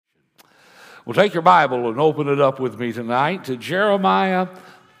Well, take your Bible and open it up with me tonight to Jeremiah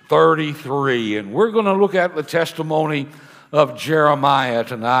 33. And we're going to look at the testimony of Jeremiah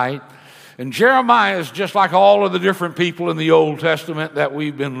tonight. And Jeremiah is just like all of the different people in the Old Testament that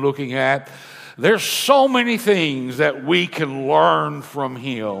we've been looking at. There's so many things that we can learn from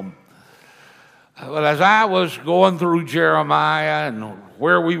him. But as I was going through Jeremiah and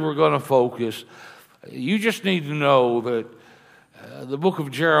where we were going to focus, you just need to know that the book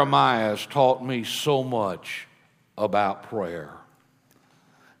of Jeremiah has taught me so much about prayer.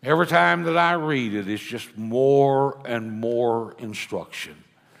 Every time that I read it, it's just more and more instruction.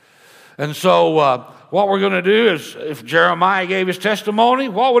 And so what we're going to do is, if Jeremiah gave his testimony,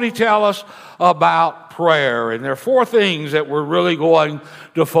 what would he tell us about prayer? And there are four things that we're really going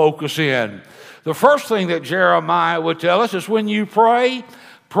to focus in. The first thing that Jeremiah would tell us is when you pray,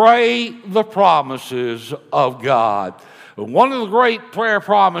 pray the promises of God. One of the great prayer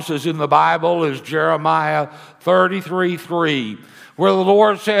promises in the Bible is Jeremiah 33:3, where the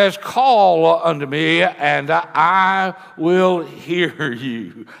Lord says, "Call unto me, and I will hear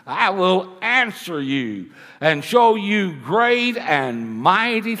you. I will answer you, and show you great and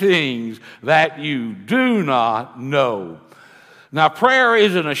mighty things that you do not know." Now, prayer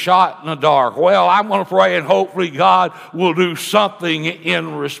isn't a shot in the dark. Well, I'm going to pray, and hopefully God will do something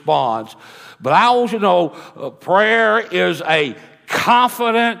in response. But I want you to know prayer is a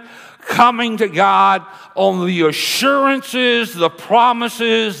confident coming to God on the assurances, the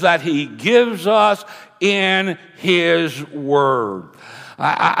promises that he gives us in his word.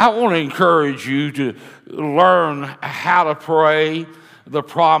 I want to encourage you to learn how to pray the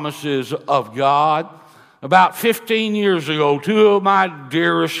promises of God. About 15 years ago, two of my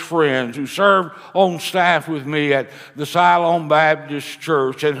dearest friends who served on staff with me at the Siloam Baptist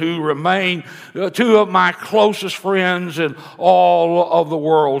Church and who remain two of my closest friends in all of the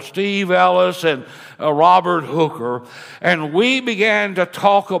world, Steve Ellis and Robert Hooker, and we began to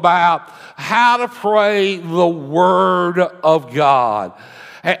talk about how to pray the Word of God.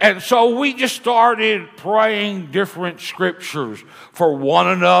 And so we just started praying different scriptures for one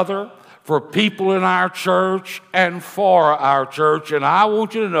another, for people in our church, and for our church. And I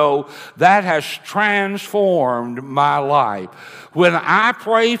want you to know that has transformed my life. When I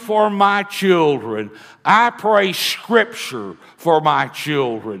pray for my children, I pray scripture for my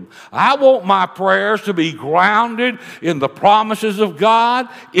children. I want my prayers to be grounded in the promises of God,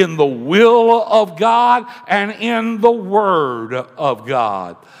 in the will of God, and in the Word of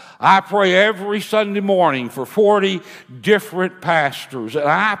God. I pray every Sunday morning for 40 different pastors, and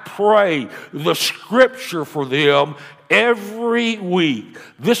I pray the scripture for them every week.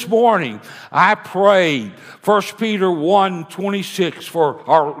 This morning, I prayed 1 Peter 1:26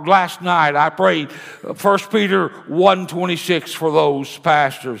 or last night, I prayed 1 Peter 1:26 for those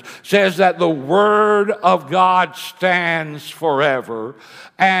pastors. It says that the Word of God stands forever,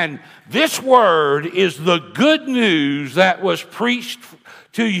 and this Word is the good news that was preached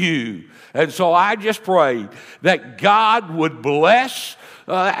to you. And so I just pray that God would bless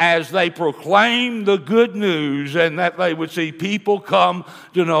as they proclaim the good news, and that they would see people come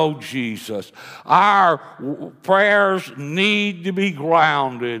to know Jesus. Our prayers need to be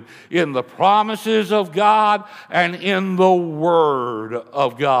grounded in the promises of God and in the Word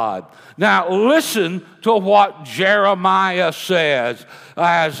of God. Now listen to what Jeremiah says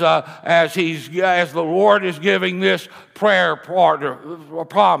as the Lord is giving this prayer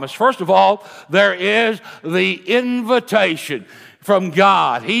promise. First of all, there is the invitation from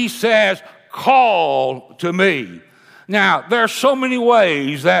God. He says, "Call to me." Now, there are so many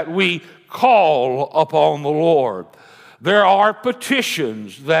ways that we call upon the Lord. There are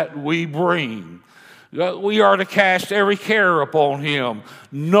petitions that we bring. We are to cast every care upon him,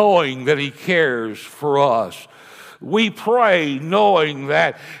 knowing that he cares for us. We pray knowing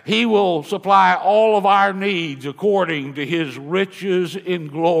that he will supply all of our needs according to his riches in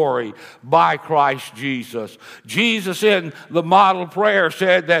glory by Christ Jesus. Jesus in the model prayer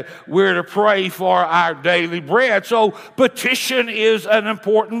said that we're to pray for our daily bread. So petition is an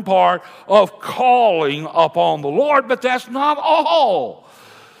important part of calling upon the Lord, but that's not all.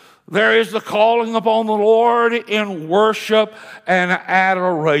 There is the calling upon the Lord in worship and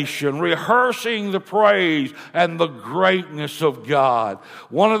adoration, rehearsing the praise and the greatness of God.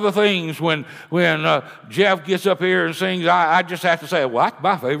 One of the things when Jeff gets up here and sings, I just have to say, well, that's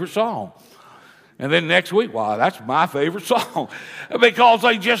my favorite song. And then next week, wow, that's my favorite song. Because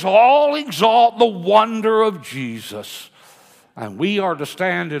they just all exalt the wonder of Jesus. And we are to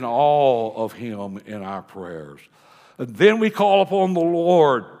stand in awe of him in our prayers. And then we call upon the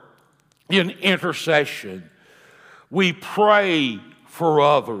Lord in intercession. We pray for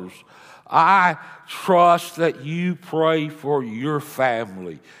others. I trust that you pray for your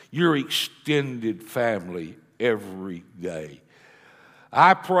family, your extended family, every day.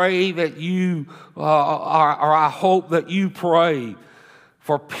 I pray that you, or I hope that you pray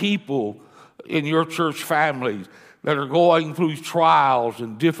for people in your church families that are going through trials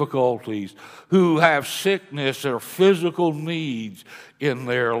and difficulties, who have sickness or physical needs in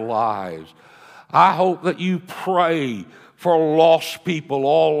their lives. I hope that you pray for lost people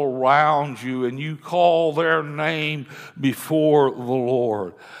all around you and you call their name before the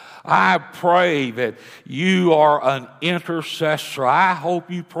Lord. I pray that you are an intercessor. I hope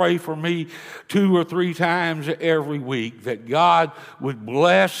you pray for me 2 or 3 times every week, that God would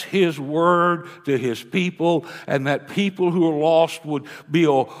bless His word to His people and that people who are lost would be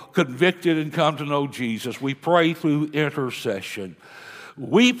convicted and come to know Jesus. We pray through intercession.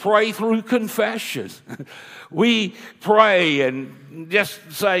 We pray through confession. We pray and just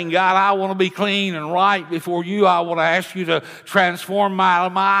saying, God, I want to be clean and right before you. I want to ask you to transform my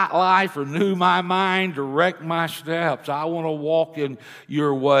life, renew my mind, direct my steps. I want to walk in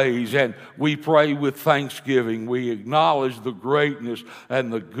your ways. And we pray with thanksgiving. We acknowledge the greatness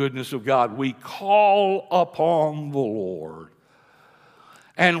and the goodness of God. We call upon the Lord.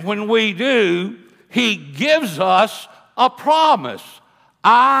 And when we do, He gives us a promise.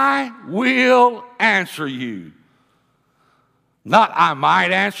 I will answer you. Not I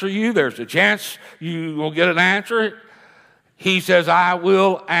might answer you. There's a chance you will get an answer. He says, I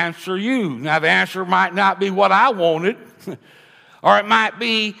will answer you. Now, the answer might not be what I wanted, or it might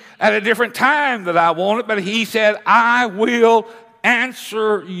be at a different time that I want it, but He said, I will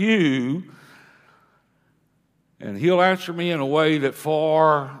answer you. And He'll answer me in a way that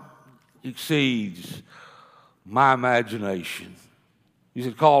far exceeds my imagination. He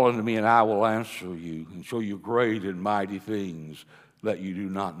said, call unto me and I will answer you and show you great and mighty things that you do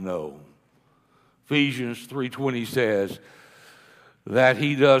not know. Ephesians 3:20 says that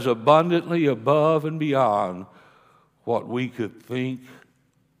He does abundantly above and beyond what we could think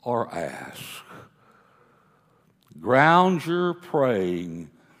or ask. Ground your praying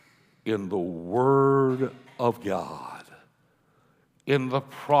in the Word of God, in the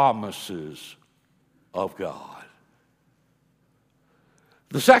promises of God.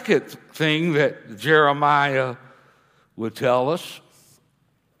 The second thing that Jeremiah would tell us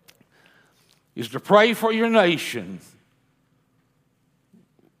is to pray for your nation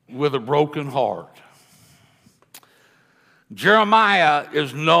with a broken heart. Jeremiah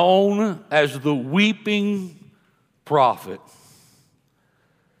is known as the weeping prophet.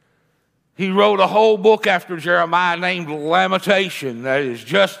 He wrote a whole book after Jeremiah named Lamentation. That is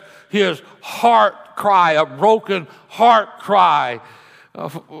just his heart cry, a broken heart cry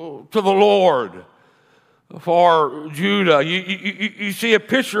to the Lord for Judah. You see a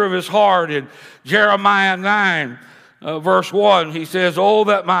picture of his heart in Jeremiah 9, verse 1. He says, oh,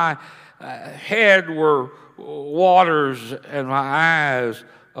 that my head were waters and my eyes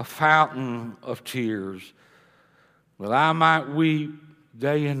a fountain of tears, that I might weep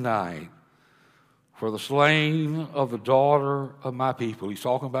day and night for the slain of the daughter of my people. He's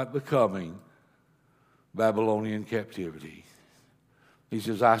talking about the coming Babylonian captivity. He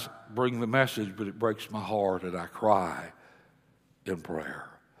says, I bring the message, but it breaks my heart, and I cry in prayer.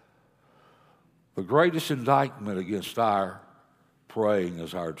 The greatest indictment against our praying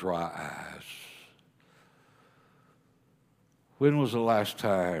is our dry eyes. When was the last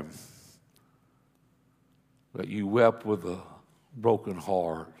time that you wept with a broken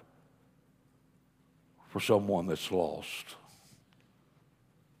heart for someone that's lost?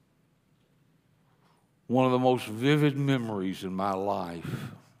 One of the most vivid memories in my life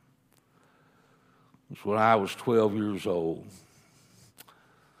was when I was 12 years old.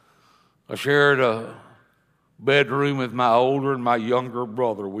 I shared a bedroom with my older and my younger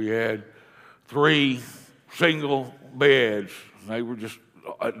brother. We had 3 single beds. They were just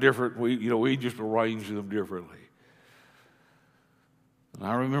different. We just arranged them differently. And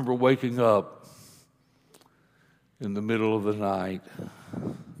I remember waking up in the middle of the night,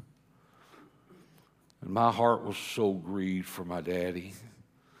 and my heart was so grieved for my daddy.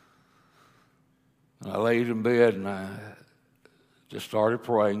 And I laid in bed and I just started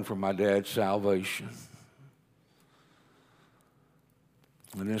praying for my dad's salvation.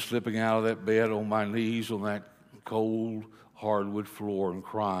 And then slipping out of that bed on my knees on that cold hardwood floor and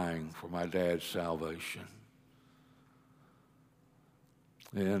crying for my dad's salvation.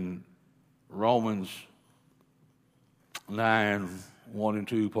 In Romans 9, 1 and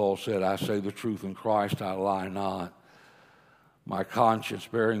 2, Paul said, I say the truth in Christ, I lie not. my conscience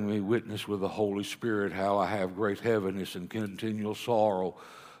bearing me witness with the Holy Spirit how I have great heaviness and continual sorrow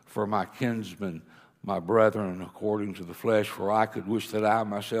for my kinsmen, my brethren, according to the flesh, for I could wish that I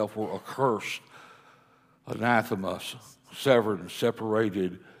myself were accursed, anathema, severed and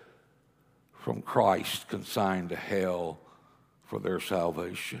separated from Christ, consigned to hell for their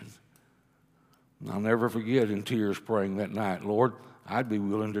salvation. And I'll never forget in tears praying that night, Lord, I'd be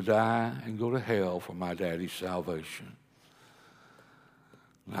willing to die and go to hell for my daddy's salvation.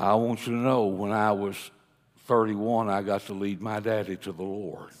 Now, I want you to know, when I was 31, I got to lead my daddy to the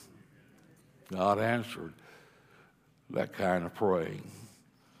Lord. God answered that kind of praying.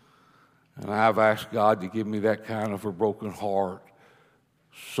 And I've asked God to give me that kind of a broken heart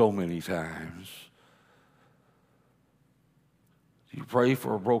so many times. Do you pray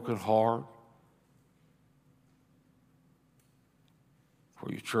for a broken heart?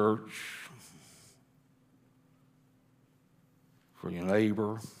 For your church? For your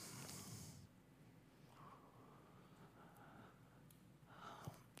neighbor?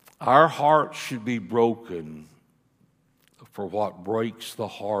 Our hearts should be broken for what breaks the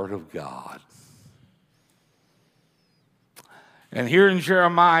heart of God. And here in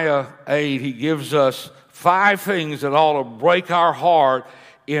Jeremiah 8, he gives us 5 things that ought to break our heart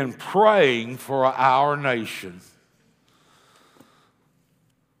in praying for our nation.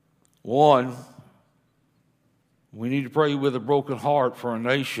 1, we need to pray with a broken heart for a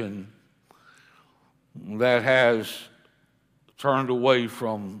nation that has turned away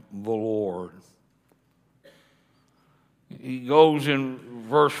from the Lord. He goes in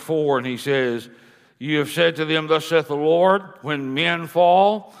verse 4 and he says, you have said to them, thus saith the Lord, when men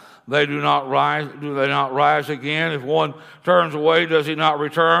fall, they do not rise again? If one turns away, does he not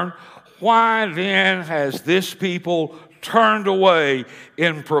return? Why then has this people turned away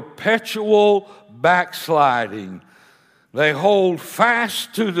in perpetual backsliding? They hold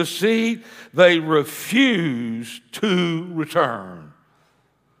fast to deceit. They refuse to return.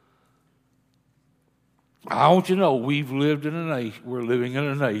 I want you to know we're living in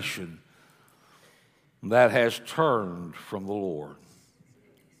a nation that has turned from the Lord.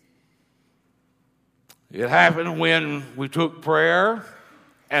 It happened when we took prayer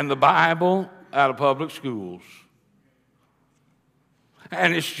and the Bible out of public schools.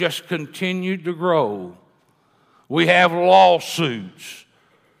 And it's just continued to grow. We have lawsuits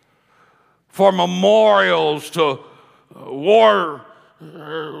for memorials to war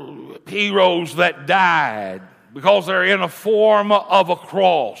heroes that died because they're in a form of a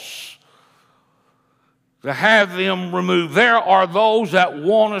cross, to have them removed. There are those that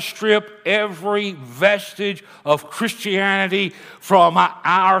want to strip every vestige of Christianity from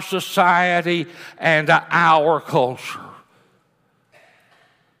our society and our culture.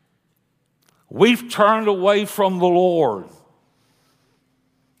 We've turned away from the Lord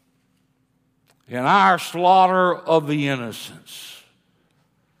in our slaughter of the innocents.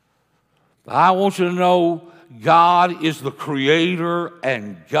 I want you to know God is the creator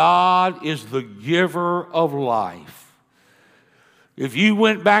and God is the giver of life. If you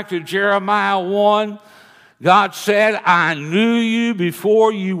went back to Jeremiah 1, God said, I knew you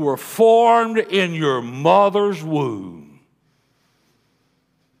before you were formed in your mother's womb.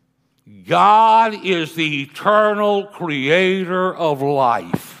 God is the eternal creator of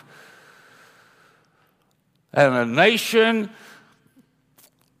life. And a nation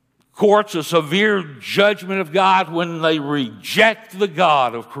courts a severe judgment of God when they reject the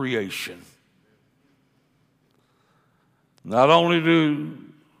God of creation. Not only do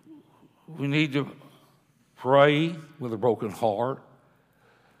we need to pray with a broken heart.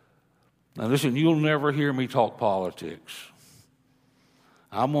 Now listen, you'll never hear me talk politics.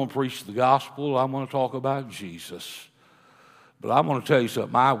 I'm going to preach the gospel. I'm going to talk about Jesus. But I'm going to tell you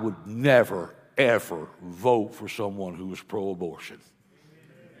something. I would never, ever vote for someone who was pro-abortion.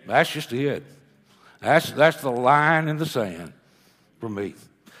 That's just it. That's the line in the sand for me.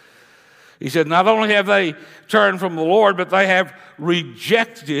 He said, not only have they turned from the Lord, but they have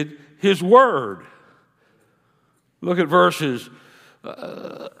rejected his word. Look at verses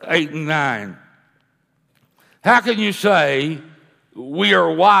 8 and 9. How can you say, we are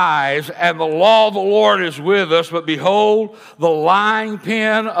wise, and the law of the Lord is with us, but behold, the lying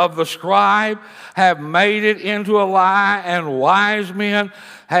pen of the scribe have made it into a lie, and wise men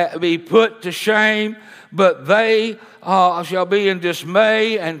be put to shame, but they shall be in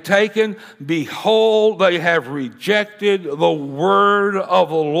dismay and taken. Behold, they have rejected the word of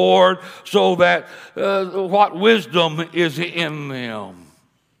the Lord, so that what wisdom is in them?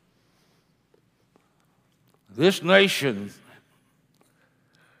 This nation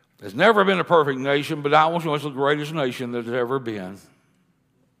There's never been a perfect nation, but I want you to know it's the greatest nation there's ever been.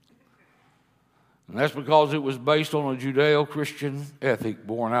 And that's because it was based on a Judeo-Christian ethic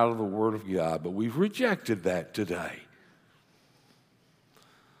born out of the Word of God. But we've rejected that today.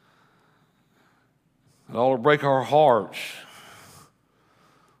 It ought to break our hearts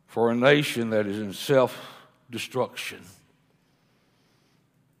for a nation that is in self-destruction.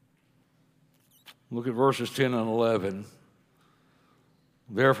 Look at verses 10 and 11.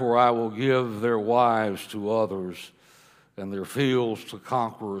 Therefore I will give their wives to others and their fields to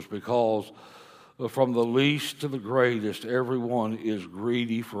conquerors, because from the least to the greatest everyone is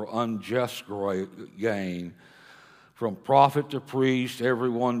greedy for unjust gain. From prophet to priest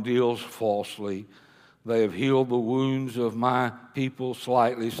everyone deals falsely. They have healed the wounds of my people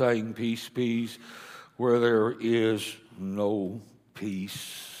slightly, saying, peace, peace, where there is no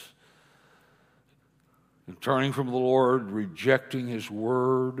peace. And turning from the Lord, rejecting His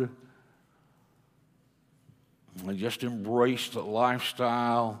word, and just embraced a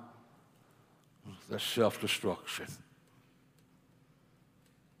lifestyle that's self-destruction.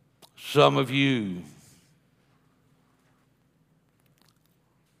 Some of you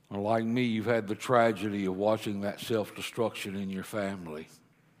are like me. You've had the tragedy of watching that self-destruction in your family.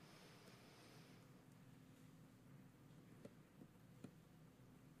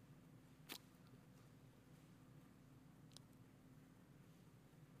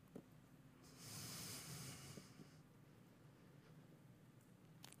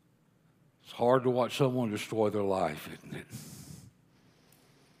 It's hard to watch someone destroy their life, isn't it?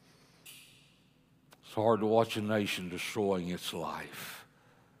 It's hard to watch a nation destroying its life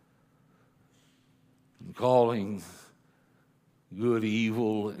and calling good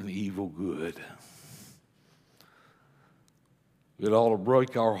evil and evil good. It ought to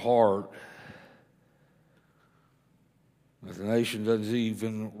break our heart that the nation doesn't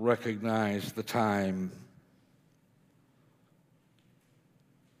even recognize the time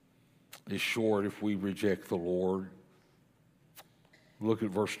is short if we reject the Lord. Look at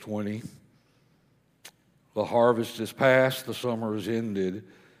verse 20. The harvest is past, the summer is ended,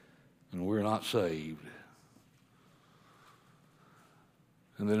 and we're not saved.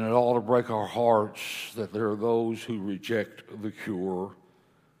 And then it ought to break our hearts that there are those who reject the cure.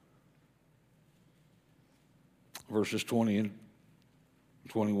 Verses 20 and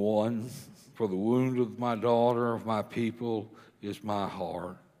 21. For the wound of my daughter, of my people, is my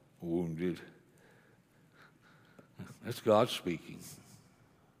heart wounded. That's God speaking.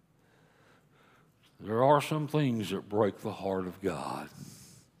 There are some things that break the heart of God.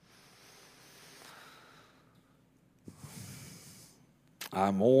 I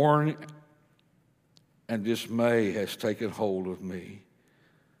mourn, and dismay has taken hold of me.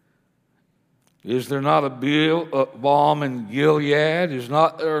 Is there not a balm in Gilead? Is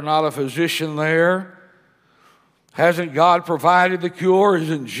there not a physician there? Hasn't God provided the cure?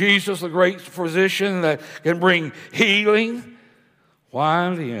 Isn't Jesus the great physician that can bring healing?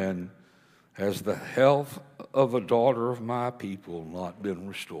 Why then has the health of a daughter of my people not been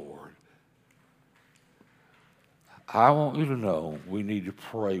restored? I want you to know we need to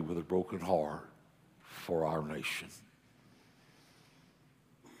pray with a broken heart for our nation.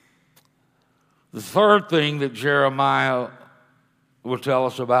 The third thing that Jeremiah will tell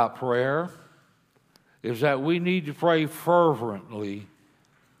us about prayer is that we need to pray fervently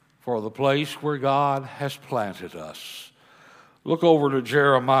for the place where God has planted us. Look over to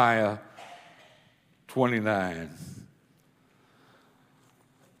Jeremiah 29.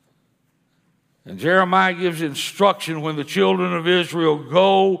 And Jeremiah gives instruction when the children of Israel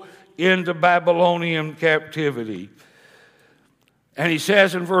go into Babylonian captivity. And he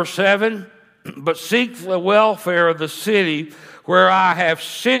says in verse 7, but seek the welfare of the city where I have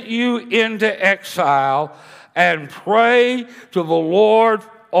sent you into exile, and pray to the Lord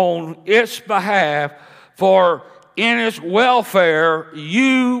on its behalf, for in its welfare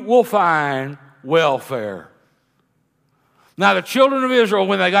you will find welfare. Now the children of Israel,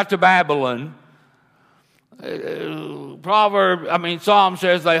 when they got to Babylon, Psalm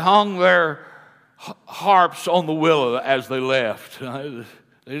says they hung their harps on the willow as they left. They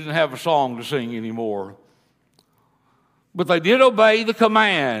didn't have a song to sing anymore. But they did obey the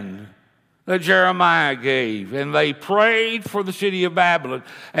command that Jeremiah gave, and they prayed for the city of Babylon.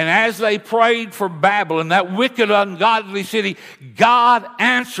 And as they prayed for Babylon, that wicked, ungodly city, God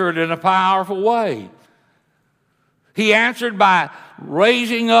answered in a powerful way. He answered by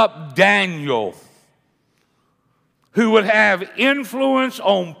raising up Daniel, who would have influence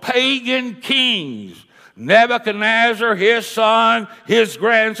on pagan kings, Nebuchadnezzar, his son, his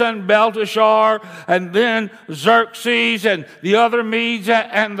grandson Belteshazzar, and then Xerxes and the other Medes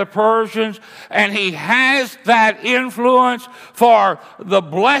and the Persians. And he has that influence for the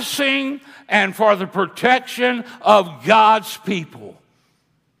blessing and for the protection of God's people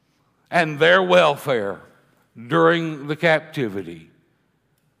and their welfare during the captivity.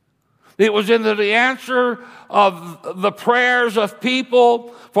 It was in the answer of the prayers of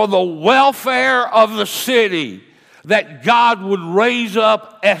people for the welfare of the city that God would raise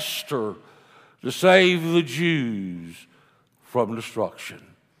up Esther to save the Jews from destruction.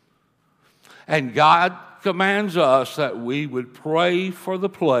 And God commands us that we would pray for the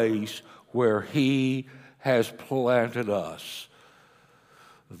place where He has planted us.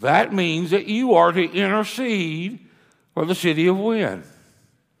 That means that you are to intercede for the city of Wynne.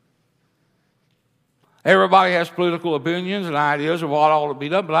 Everybody has political opinions and ideas of what ought to be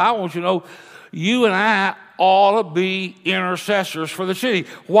done, but I want you to know you and I ought to be intercessors for the city.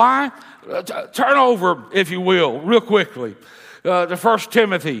 Why? Turn over, if you will, real quickly, to 1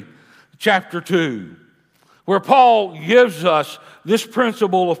 Timothy chapter 2, where Paul gives us this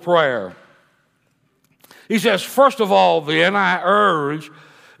principle of prayer. He says, first of all, then I urge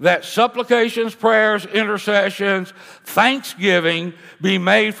that supplications, prayers, intercessions, thanksgiving be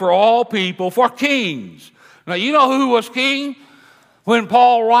made for all people, for kings. Now, you know who was king when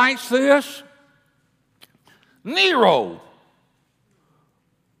Paul writes this? Nero.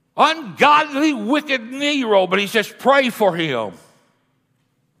 Ungodly, wicked Nero, but he says, pray for him.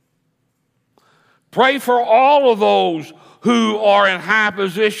 Pray for all of those who are in high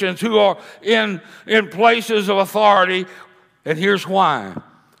positions, who are in places of authority. And here's why.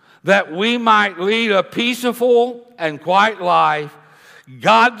 That we might lead a peaceful and quiet life,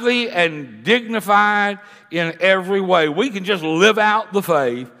 godly and dignified in every way. We can just live out the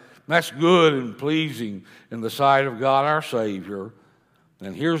faith. That's good and pleasing in the sight of God our Savior.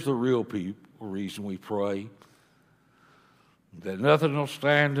 And here's the real reason we pray. That nothing will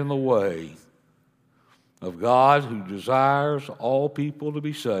stand in the way of God who desires all people to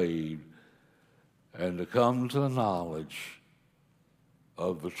be saved and to come to the knowledge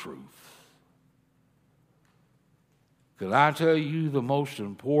of the truth. Can I tell you the most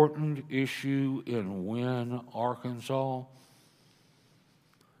important issue in Wynne, Arkansas,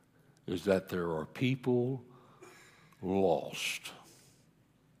 is that there are people lost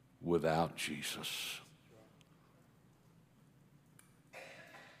without Jesus.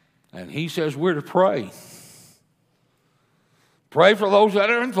 And he says we're to pray. Pray for those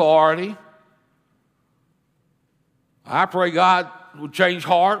that are in authority. I pray God would change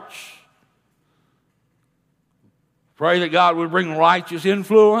hearts. Pray that God would bring righteous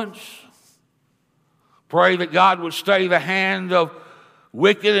influence. Pray that God would stay the hand of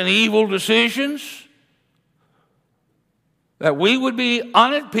wicked and evil decisions. That we would be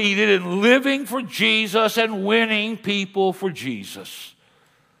unimpeded in living for Jesus and winning people for Jesus.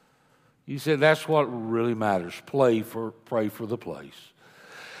 He said that's what really matters. Pray for the place.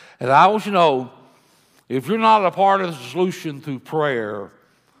 And I want you to know, if you're not a part of the solution through prayer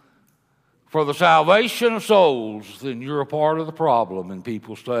for the salvation of souls, then you're a part of the problem in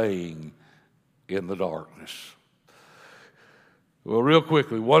people staying in the darkness. Well, real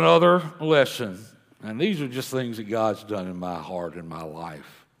quickly, one other lesson, and these are just things that God's done in my heart and my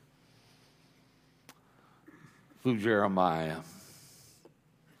life through Jeremiah.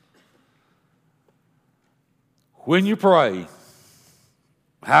 When you pray,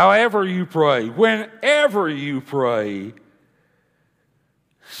 however you pray, whenever you pray,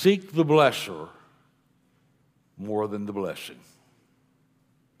 seek the blesser more than the blessing.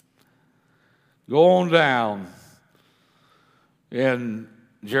 Go on down in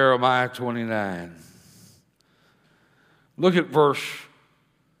Jeremiah 29. Look at verse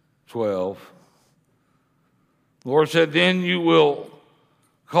 12. The Lord said, then you will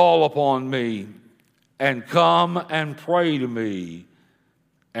call upon me and come and pray to me,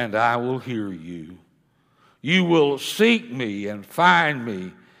 and I will hear you. You will seek me and find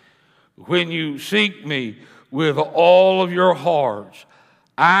me when you seek me with all of your hearts.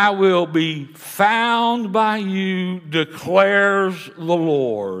 I will be found by you, declares the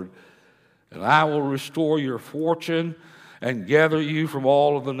Lord, and I will restore your fortune and gather you from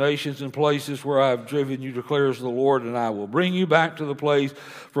all of the nations and places where I have driven you, declares the Lord, and I will bring you back to the place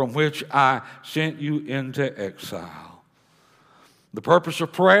from which I sent you into exile. The purpose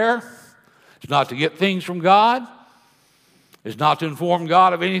of prayer is not to get things from God. It's not to inform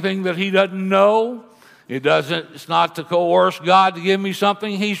God of anything that He doesn't know. It's not to coerce God to give me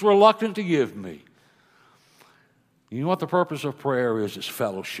something He's reluctant to give me. You know what the purpose of prayer is? It's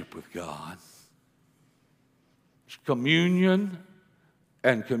fellowship with God. communion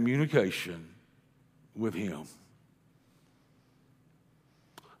and communication with Him.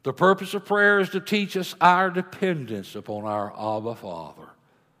 The purpose of prayer is to teach us our dependence upon our Abba Father.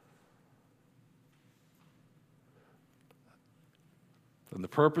 And the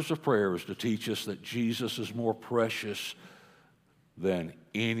purpose of prayer is to teach us that Jesus is more precious than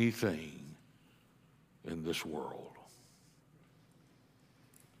anything in this world.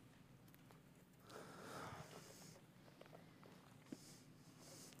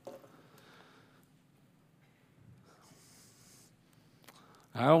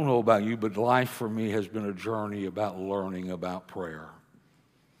 I don't know about you, but life for me has been a journey about learning about prayer.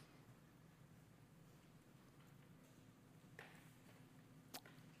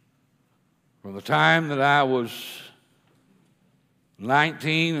 From the time that I was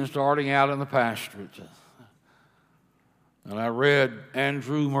 19 and starting out in the pastorate, and I read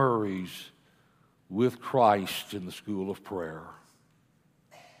Andrew Murray's With Christ in the School of Prayer.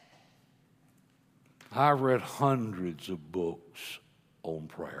 I've read hundreds of books on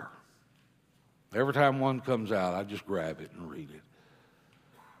prayer. Every time one comes out, I just grab it and read it.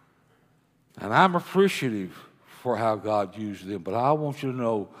 And I'm appreciative for how God used them, but I want you to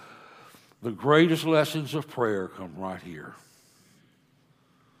know the greatest lessons of prayer come right here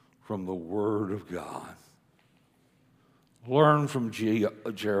from the Word of God. Learn from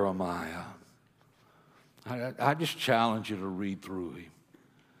Jeremiah. I just challenge you to read through him.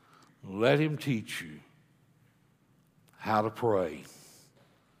 Let him teach you how to pray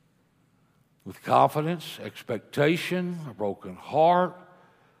with confidence, expectation, a broken heart,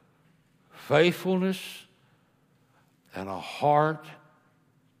 faithfulness, and a heart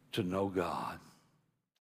to know God.